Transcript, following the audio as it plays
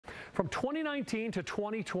From 2019 to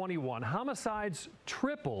 2021, homicides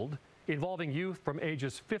tripled involving youth from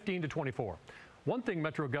ages 15 to 24. One thing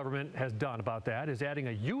Metro government has done about that is adding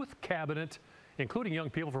a youth cabinet, including young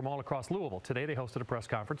people from all across Louisville. Today, they hosted a press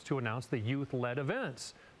conference to announce the youth-led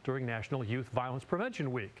events during National Youth Violence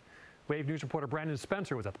Prevention Week. Wave News reporter Brandon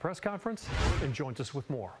Spencer was at the press conference and joins us with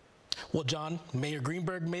more. Well, John, Mayor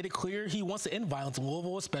Greenberg made it clear he wants to end violence in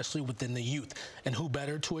Louisville, especially within the youth. And who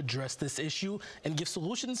better to address this issue and give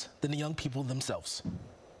solutions than the young people themselves?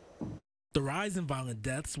 The rise in violent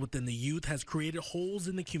deaths within the youth has created holes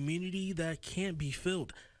in the community that can't be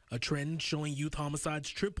filled, a trend showing youth homicides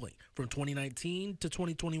tripling from 2019 to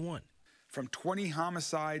 2021. From 20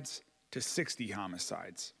 homicides to 60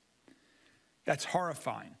 homicides. That's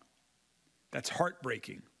horrifying. That's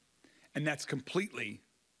heartbreaking. And that's completely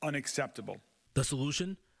unacceptable. The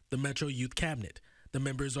solution? The Metro Youth Cabinet. The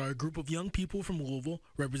members are a group of young people from Louisville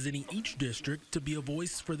representing each district to be a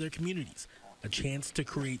voice for their communities. A chance to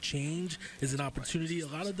create change is an opportunity a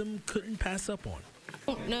lot of them couldn't pass up on.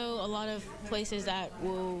 I don't know a lot of places that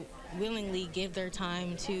will willingly give their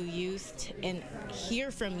time to youth and hear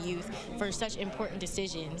from youth for such important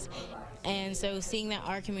decisions. And so seeing that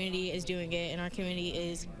our community is doing it and our community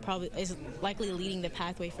is likely leading the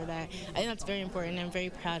pathway for that, I think that's very important, and I'm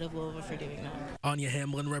very proud of Louisville for doing that. Anya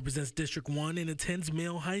Hamlin represents District 1 and attends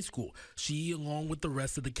Male High School. She, along with the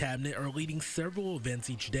rest of the cabinet, are leading several events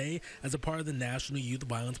each day as a part of the National Youth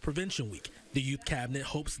Violence Prevention Week. The Youth Cabinet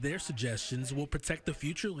hopes their suggestions will protect the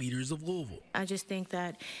future leaders of Louisville. I just think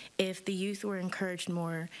that if the youth were encouraged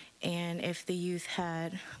more and if the youth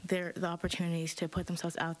had the opportunities to put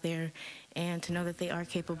themselves out there and to know that they are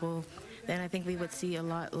capable, then I think we would see a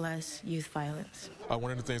lot less youth violence.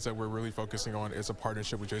 One of the things that we're really focusing on is a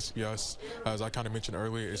partnership with JCPS. As I kind of mentioned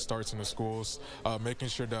earlier, it starts in the schools, making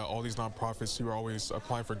sure that all these nonprofits who are always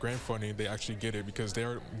applying for grant funding, they actually get it because they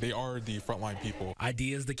are the frontline people.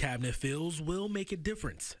 Ideas the cabinet feels will make a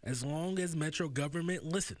difference as long as Metro government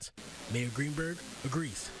listens. Mayor Greenberg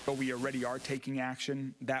agrees. But we already are taking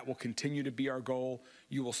action. That will continue to be our goal.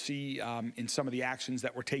 You will see in some of the actions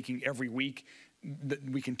that we're taking every week that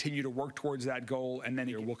we continue to work towards that goal, and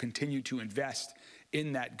then we'll continue to invest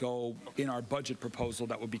in that goal in our budget proposal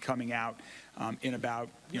that will be coming out in about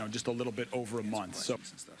just a little bit over a month. So.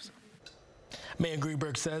 Mayor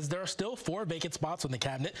Greenberg says there are still 4 vacant spots on the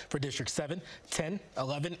cabinet for District 7, 10,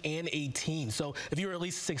 11, and 18. So if you're at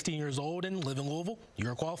least 16 years old and live in Louisville,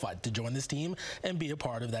 you're qualified to join this team and be a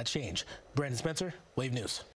part of that change. Brandon Spencer, Wave News.